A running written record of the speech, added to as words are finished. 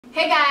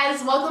Hey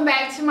guys, welcome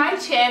back to my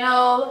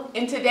channel.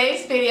 In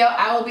today's video,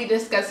 I will be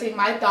discussing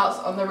my thoughts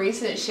on the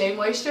recent Shea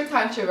Moisture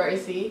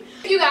controversy.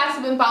 If you guys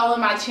have been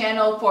following my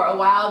channel for a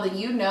while, then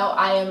you know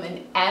I am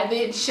an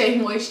avid Shea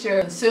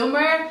Moisture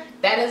consumer.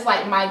 That is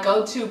like my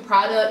go-to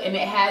product, and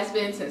it has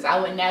been since I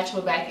went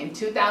natural back in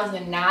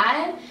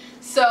 2009.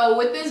 So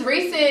with this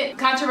recent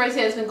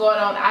controversy that's been going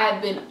on, I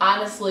have been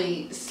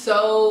honestly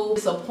so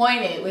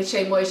disappointed with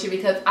Shea Moisture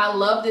because I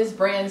love this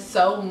brand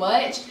so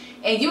much.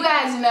 And you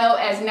guys know,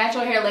 as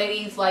natural hair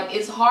ladies, like,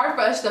 it's hard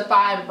for us to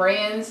find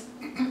brands,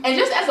 and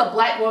just as a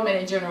black woman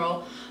in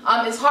general,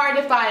 it's hard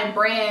to find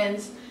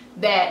brands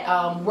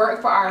that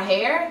work for our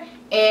hair.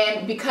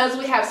 And because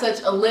we have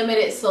such a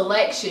limited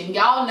selection,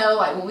 y'all know,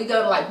 like, when we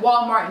go to like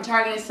Walmart and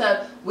Target and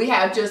stuff, we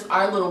have just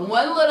our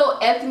one little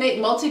ethnic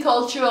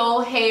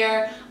multicultural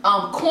hair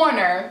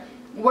corner,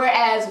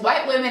 whereas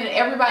white women and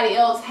everybody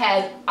else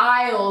has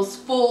aisles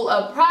full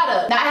of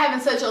product. Not having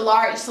such a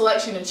large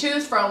selection to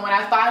choose from, when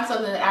I find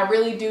something that I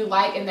really do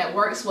like and that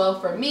works well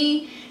for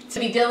me, to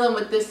be dealing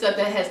with this stuff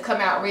that has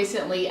come out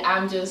recently,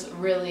 I'm just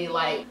really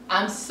like,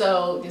 I'm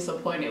so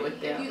disappointed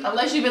with them.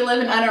 Unless you've been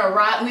living under a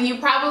rock, then you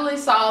probably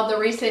saw the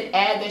recent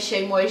ad that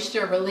Shea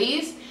Moisture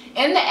released.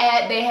 In the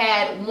ad, they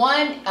had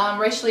one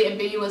racially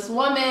ambiguous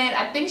woman.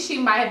 I think she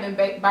might have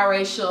been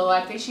biracial.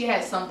 I think she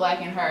had some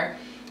black in her.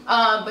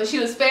 But she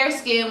was fair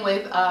skinned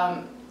with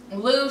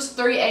loose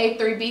 3A,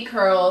 3B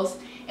curls.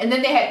 And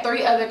then they had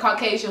three other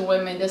Caucasian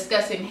women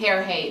discussing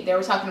hair hate. They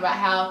were talking about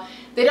how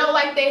they don't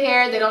like their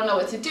hair, they don't know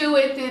what to do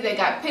with it, they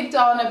got picked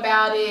on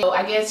about it. So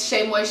I guess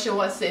Shea Moisture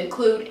wants to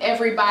include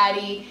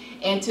everybody,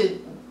 and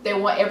they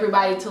want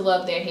everybody to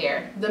love their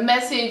hair. The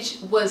message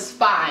was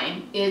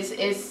fine.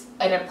 It's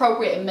an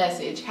appropriate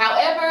message.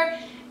 However,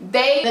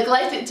 they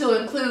neglected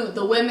to include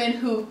the women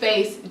who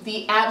face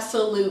the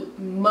absolute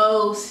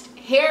most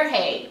hair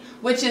hate,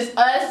 which is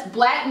us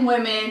black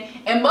women,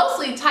 and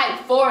mostly type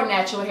 4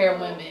 natural hair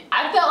women.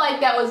 I felt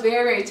like that was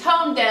very, very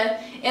tone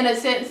deaf, in a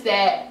sense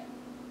that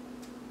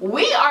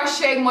we are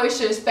Shea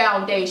Moisture's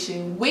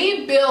foundation.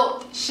 We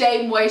built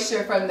Shea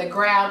Moisture from the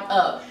ground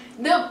up.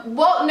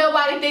 Won't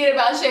nobody think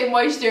about Shea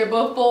Moisture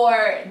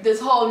before this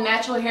whole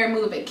natural hair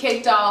movement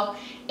kicked off,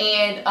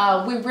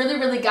 and we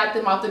really got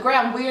them off the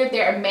ground. We're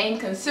their main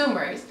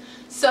consumers.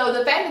 So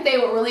the fact that they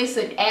would release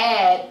an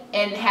ad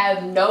and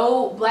have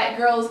no black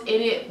girls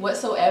in it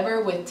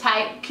whatsoever with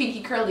tight,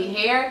 kinky, curly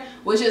hair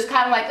was just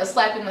kind of like a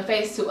slap in the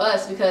face to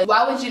us, because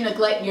why would you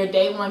neglect your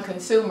day one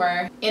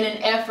consumer in an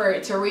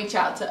effort to reach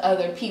out to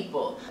other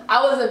people?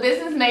 I was a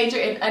business major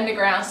in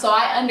underground, so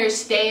I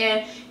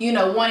understand, you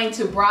know, wanting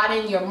to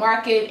broaden your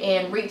market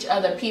and reach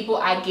other people.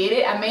 I get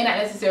it. I may not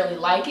necessarily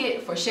like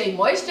it for Shea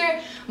Moisture,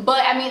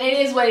 but I mean, it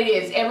is what it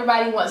is.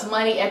 Everybody wants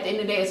money. At the end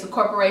of the day, it's a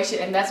corporation,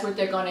 and that's what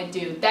they're going to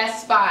do.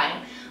 That's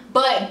fine.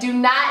 But do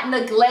not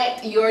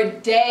neglect your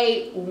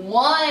day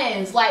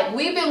ones. Like,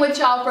 we've been with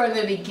y'all from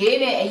the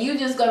beginning, and you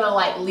just gonna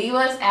like leave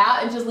us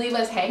out and just leave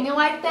us hanging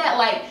like that?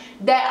 Like,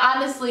 that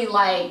honestly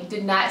like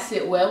did not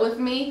sit well with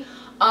me.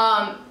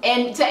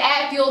 And to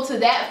add fuel to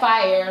that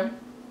fire,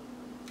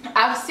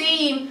 I've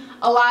seen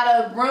a lot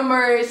of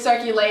rumors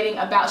circulating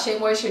about Shea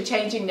Moisture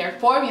changing their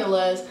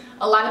formulas.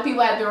 A lot of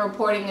people have been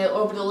reporting it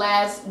over the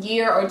last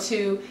year or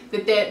two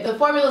that the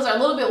formulas are a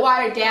little bit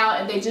watered down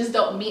and they just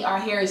don't meet our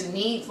hair's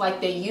needs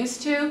like they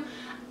used to.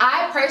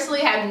 I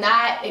personally have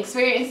not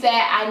experienced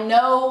that. I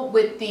know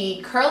with the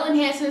curl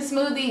enhancement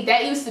smoothie,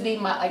 that used to be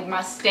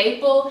my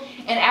staple,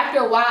 and after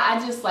a while I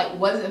just like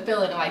wasn't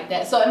feeling it like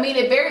that. So I mean,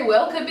 it very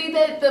well could be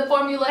that the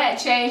formula had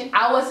changed.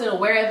 I wasn't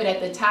aware of it at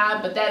the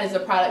time, but that is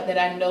a product that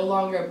I no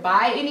longer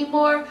buy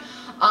anymore.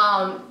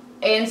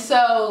 And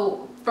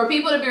so for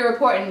people to be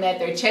reporting that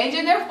they're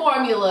changing their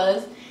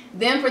formulas,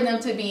 then for them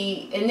to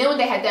be, and then when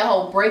they had that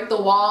whole break the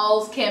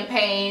walls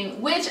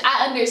campaign, which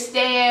I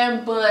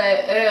understand,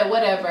 but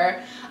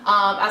whatever.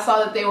 I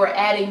saw that they were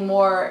adding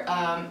more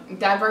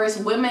diverse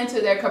women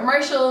to their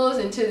commercials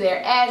and to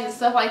their ads and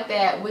stuff like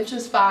that, which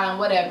was fine,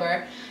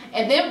 whatever.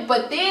 And then,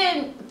 but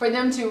then for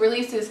them to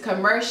release this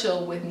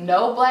commercial with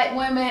no black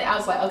women, I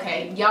was like,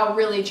 okay, y'all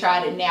really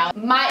tried it now.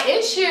 My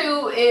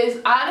issue is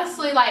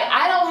honestly, like,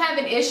 I don't have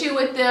an issue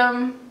with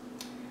them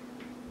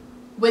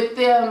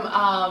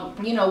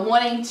you know,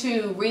 wanting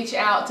to reach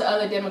out to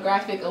other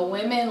demographic of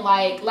women.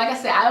 Like I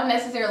said, I don't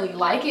necessarily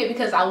like it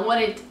because I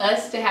wanted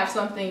us to have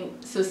something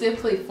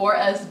specifically for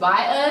us,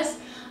 by us.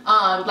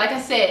 Like I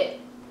said,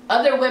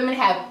 other women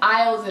have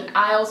aisles and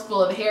aisles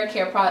full of hair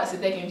care products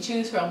that they can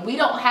choose from. We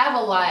don't have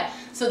a lot,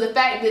 so the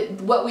fact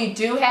that what we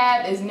do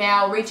have is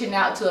now reaching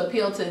out to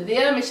appeal to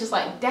them, it's just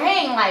like,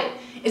 dang, like,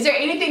 is there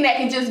anything that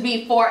can just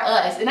be for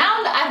us? And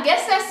I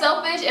guess that's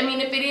selfish. I mean,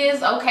 if it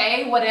is,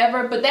 okay,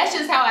 whatever. But that's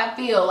just how I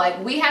feel.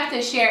 Like, we have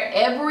to share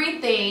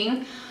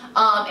everything.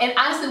 And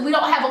honestly, we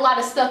don't have a lot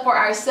of stuff for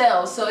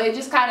ourselves. So it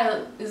just kind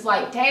of is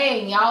like,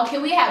 dang, y'all,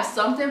 can we have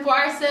something for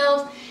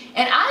ourselves?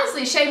 And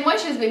honestly, Shea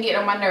Moisture has been getting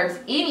on my nerves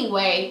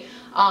anyway.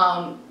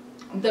 In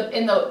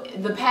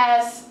the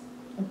past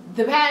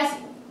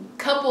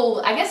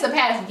couple, I guess the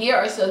past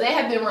year or so, they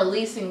have been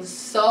releasing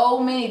so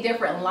many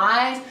different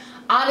lines.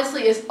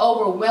 honestly, it's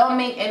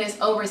overwhelming and it's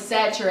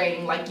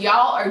oversaturating. Like,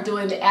 y'all are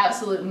doing the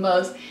absolute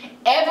most.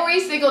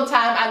 Every single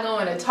time I go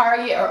into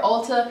Target or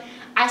Ulta,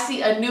 I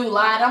see a new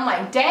line. I'm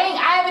like, dang,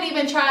 I haven't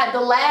even tried the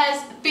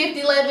last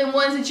 11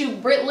 ones that you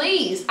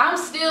released. I'm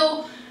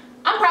still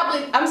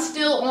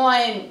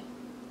on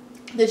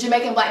the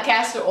Jamaican Black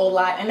Castor Oil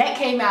line, and that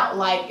came out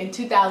like in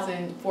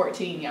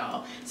 2014,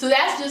 y'all. So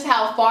that's just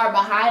how far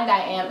behind I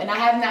am, and I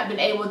have not been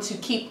able to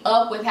keep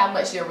up with how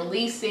much they're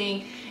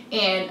releasing.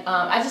 And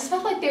I just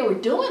felt like they were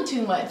doing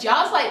too much.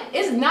 Y'all, it's like,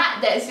 it's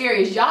not that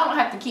serious. Y'all don't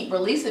have to keep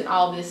releasing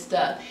all this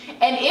stuff.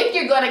 And if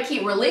you're going to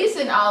keep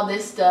releasing all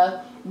this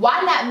stuff,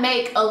 why not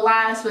make a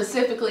line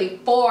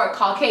specifically for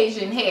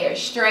Caucasian hair?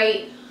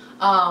 Straight,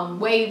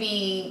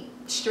 wavy,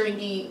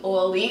 stringy,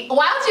 oily.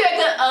 Why don't you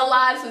make a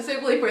line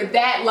specifically for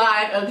that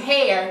line of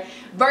hair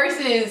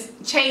versus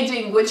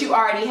changing what you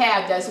already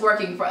have that's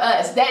working for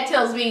us? That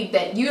tells me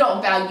that you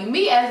don't value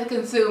me as a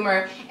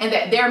consumer and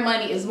that their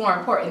money is more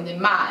important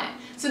than mine.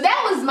 So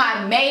that was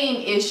my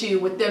main issue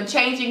with them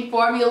changing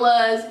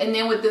formulas, and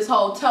then with this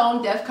whole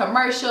tone deaf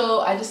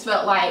commercial, I just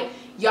felt like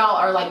y'all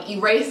are like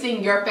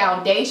erasing your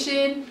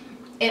foundation.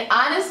 And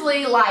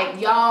honestly, like,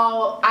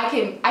 y'all, I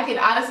can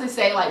honestly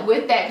say, like,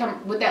 with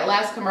that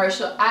last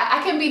commercial,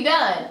 I can be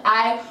done.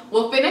 I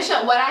will finish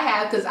up what I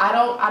have, because I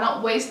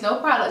don't waste no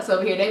products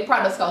over here. They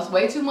products cost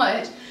way too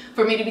much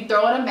for me to be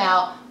throwing them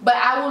out. But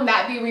I will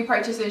not be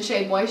repurchasing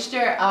Shea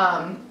Moisture.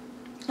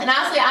 And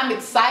honestly, I'm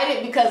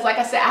excited because, like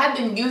I said, I have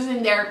been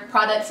using their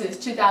products since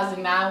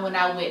 2009 when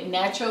I went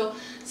natural.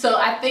 So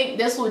I think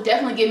this will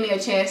definitely give me a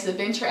chance to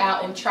venture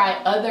out and try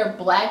other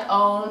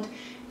Black-owned,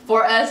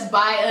 for us,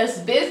 by us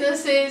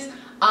businesses.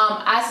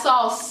 I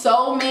saw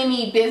so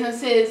many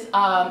businesses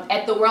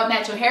at the World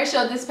Natural Hair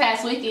Show this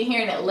past weekend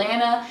here in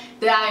Atlanta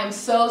that I am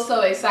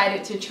so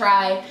excited to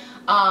try.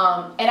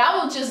 And I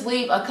will just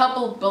leave a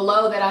couple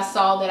below that I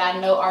saw that I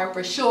know are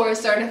for sure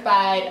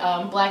certified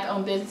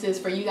Black-owned businesses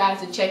for you guys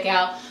to check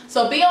out.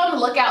 So be on the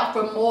lookout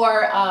for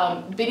more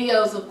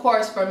videos, of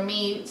course, from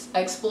me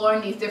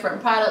exploring these different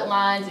product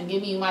lines and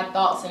giving you my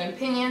thoughts and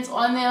opinions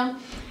on them.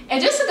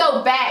 And just to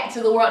go back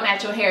to the World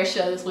Natural Hair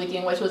Show this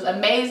weekend, which was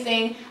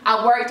amazing.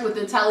 I worked with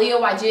the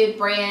Taliah Waajid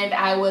brand.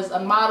 I was a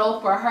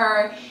model for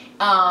her.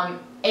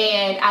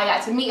 And I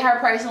got to meet her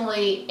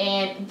personally,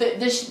 and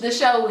the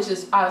show was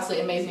just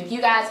honestly amazing. If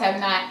you guys have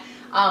not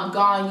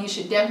gone, you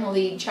should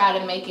definitely try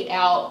to make it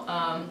out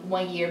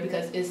one year,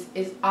 because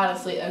it's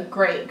honestly a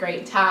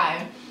great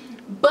time.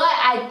 But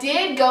I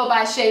did go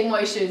by Shea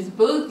Moisture's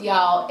booth,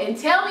 y'all, and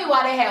tell me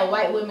why they had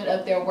white women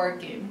up there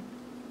working.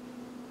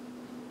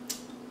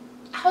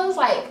 I was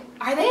like,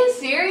 are they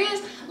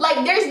serious?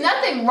 Like, there's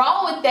nothing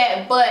wrong with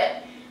that,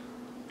 but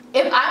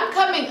if I'm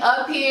coming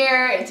up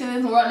here to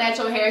this World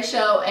Natural Hair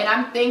Show and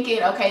I'm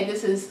thinking, okay,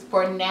 this is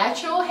for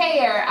natural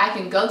hair, I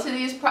can go to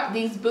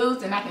these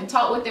booths and I can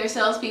talk with their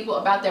salespeople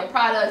about their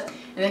products,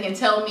 and they can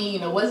tell me, you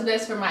know, what's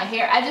best for my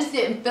hair. I just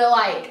didn't feel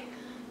like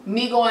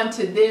me going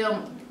to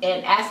them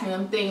and asking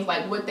them things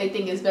like what they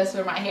think is best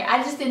for my hair.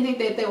 I just didn't think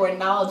that they were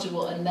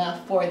knowledgeable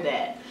enough for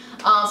that.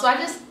 So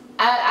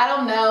I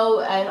don't know.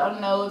 I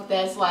don't know if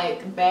that's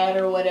like bad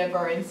or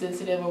whatever,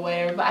 insensitive or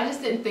whatever, but I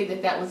just didn't think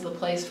that that was the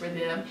place for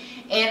them.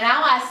 And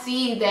now I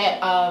see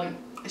that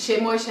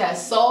Shea Moisture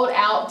has sold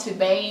out to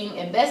Bain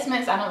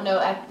Investments. I don't know.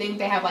 I think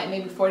they have like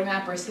maybe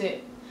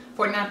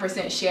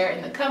 49% share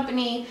in the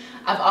company.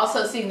 I've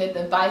also seen that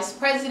the vice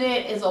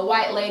president is a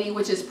white lady,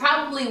 which is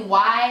probably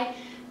why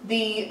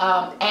the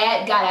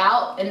ad got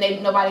out and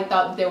nobody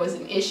thought that there was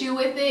an issue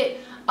with it.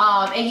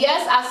 And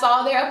yes, I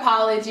saw their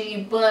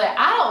apology, but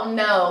I don't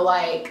know,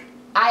 like,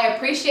 I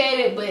appreciate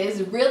it, but it's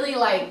really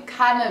like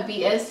kind of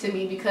BS to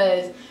me,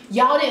 because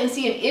y'all didn't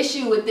see an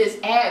issue with this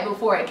ad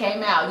before it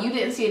came out. You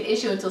didn't see an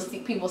issue until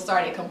people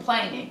started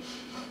complaining.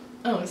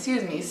 Oh,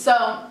 excuse me.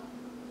 So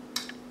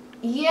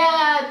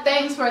yeah,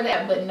 thanks for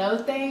that, but no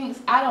thanks.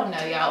 I don't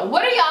know, y'all.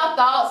 What are y'all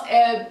thoughts?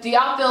 Do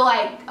y'all feel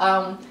like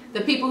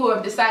the people who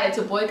have decided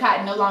to boycott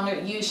and no longer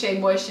use Shea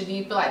Moisture, do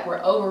you feel like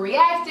we're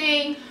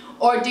overreacting?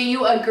 Or do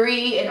you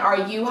agree, and are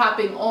you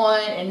hopping on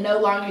and no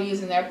longer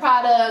using their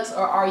products?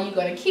 Or are you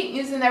going to keep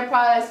using their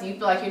products? Do you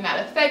feel like you're not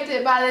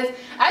affected by this?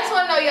 I just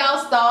want to know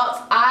y'all's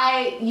thoughts.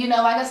 You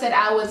know, like I said,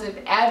 I was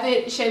an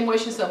avid Shea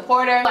Moisture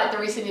supporter. Like, the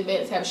recent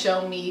events have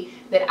shown me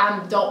that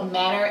I don't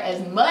matter as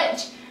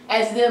much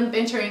as them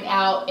venturing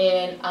out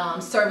and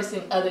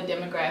servicing other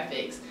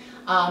demographics.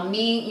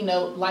 Me, you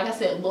know, like I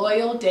said,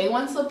 loyal day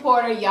one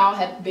supporter. Y'all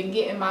have been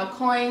getting my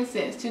coins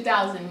since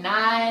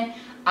 2009.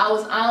 I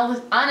was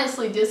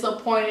honestly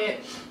disappointed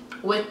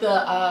with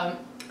the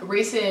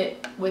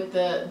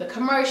the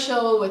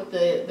commercial, with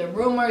the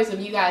rumors of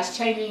you guys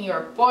changing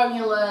your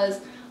formulas.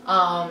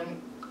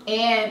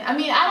 And I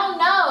mean, I don't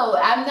know,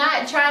 I'm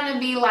not trying to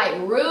be like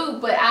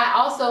rude, but I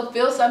also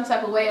feel some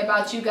type of way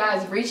about you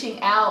guys reaching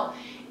out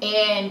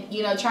and,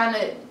 you know, trying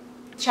to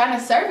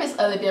service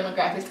other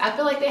demographics. I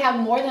feel like they have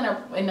more than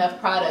enough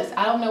products.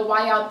 I don't know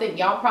why y'all think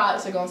y'all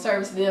products are gonna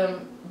service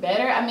them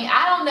better. I mean,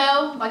 I don't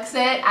know. Like I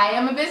said, I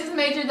am a business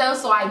major though,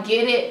 so I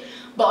get it.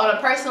 But on a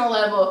personal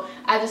level,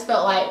 I just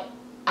felt like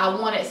I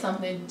wanted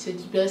something to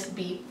just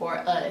be for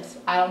us.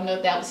 I don't know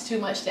if that was too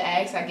much to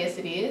ask. I guess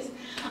it is.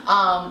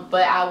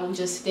 But I will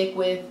just stick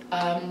with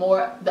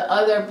more the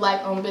other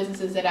black owned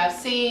businesses that I've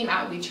seen.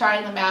 I'll be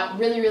trying them out.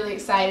 Really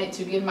excited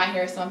to give my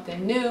hair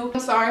something new.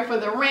 I'm sorry for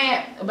the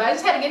rant, but I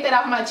just had to get that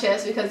off my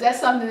chest because that's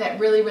something that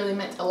really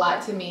meant a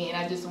lot to me, and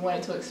I just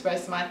wanted to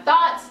express my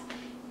thoughts.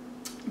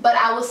 But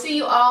I will see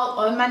you all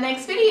on my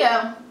next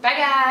video. Bye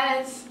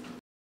guys.